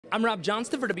I'm Rob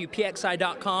Johnston for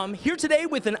WPXI.com, here today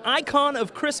with an icon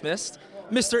of Christmas,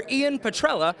 Mr. Ian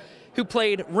Petrella, who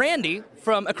played Randy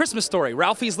from A Christmas Story,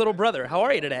 Ralphie's little brother. How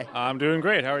are you today? I'm doing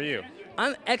great. How are you?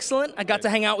 I'm excellent. I got to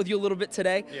hang out with you a little bit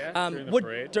today. Yeah, during the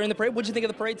parade. During the parade? What did you think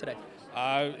of the parade today?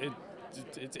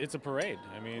 It's a parade.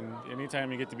 I mean,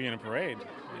 anytime you get to be in a parade,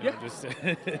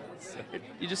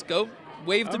 You just go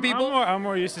wave to people? I'm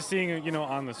more used to seeing it,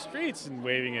 on the streets and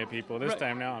waving at people. This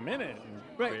time now I'm in it.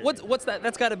 Right. What's that?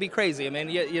 That's got to be crazy. I mean,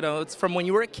 it's from when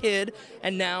you were a kid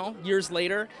and now, years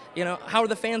later, how are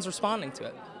the fans responding to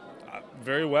it?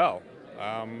 Very well.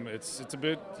 It's a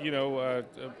bit,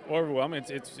 overwhelming.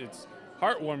 It's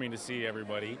heartwarming to see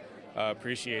everybody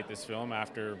appreciate this film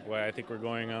after what I think we're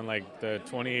going on like the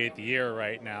 28th year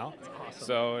right now. Awesome.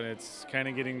 So it's kind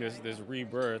of getting this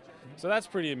rebirth. So that's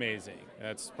pretty amazing.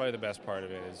 That's probably the best part of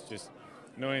it, is just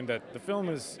knowing that the film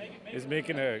is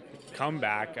making a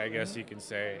comeback, I guess you can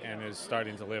say, and is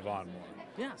starting to live on more.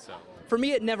 Yeah. So for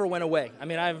me, it never went away. I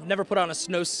mean, I've never put on a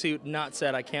snowsuit and not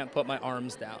said I can't put my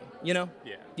arms down. Yeah.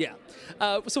 Yeah.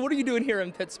 So what are you doing here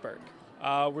in Pittsburgh?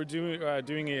 We're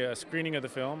doing a screening of the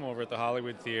film over at the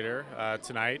Hollywood Theater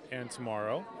tonight and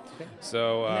tomorrow. Okay.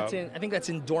 So I think that's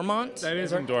in Dormont. That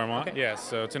is in Dormont. Okay. Yes.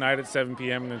 So tonight at 7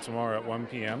 p.m. and then tomorrow at 1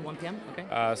 p.m. 1 p.m.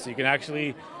 Okay. So you can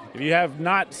actually, if you have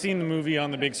not seen the movie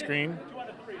on the big screen,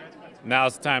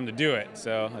 now's the time to do it.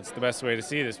 So that's the best way to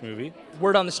see this movie.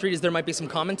 Word on the street is there might be some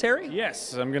commentary?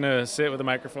 Yes. I'm gonna sit with a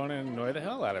microphone and annoy the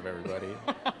hell out of everybody.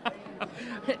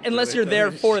 Unless you're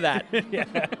there for that. Yeah.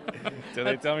 So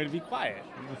they tell me to be quiet.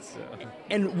 So.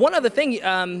 And one other thing,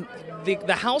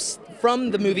 the house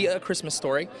from the movie A Christmas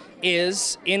Story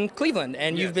is in Cleveland,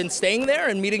 and you've been staying there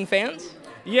and meeting fans?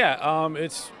 Yeah,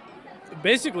 it's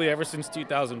basically ever since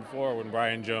 2004 when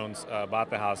Brian Jones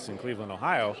bought the house in Cleveland,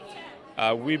 Ohio.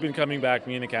 We've been coming back,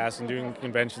 me and the cast, and doing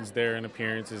conventions there and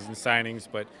appearances and signings,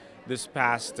 but this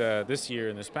past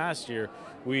year,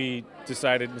 we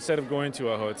decided instead of going to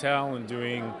a hotel and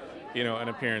doing, an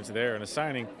appearance there and a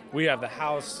signing, we have the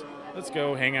house. Let's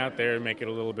go hang out there and make it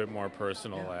a little bit more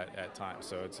personal at times.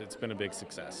 So it's been a big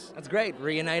success. That's great,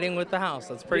 reuniting with the house.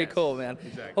 That's pretty cool, man.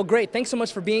 Exactly. Well, great. Thanks so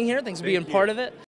much for being here. Thanks for being part of it.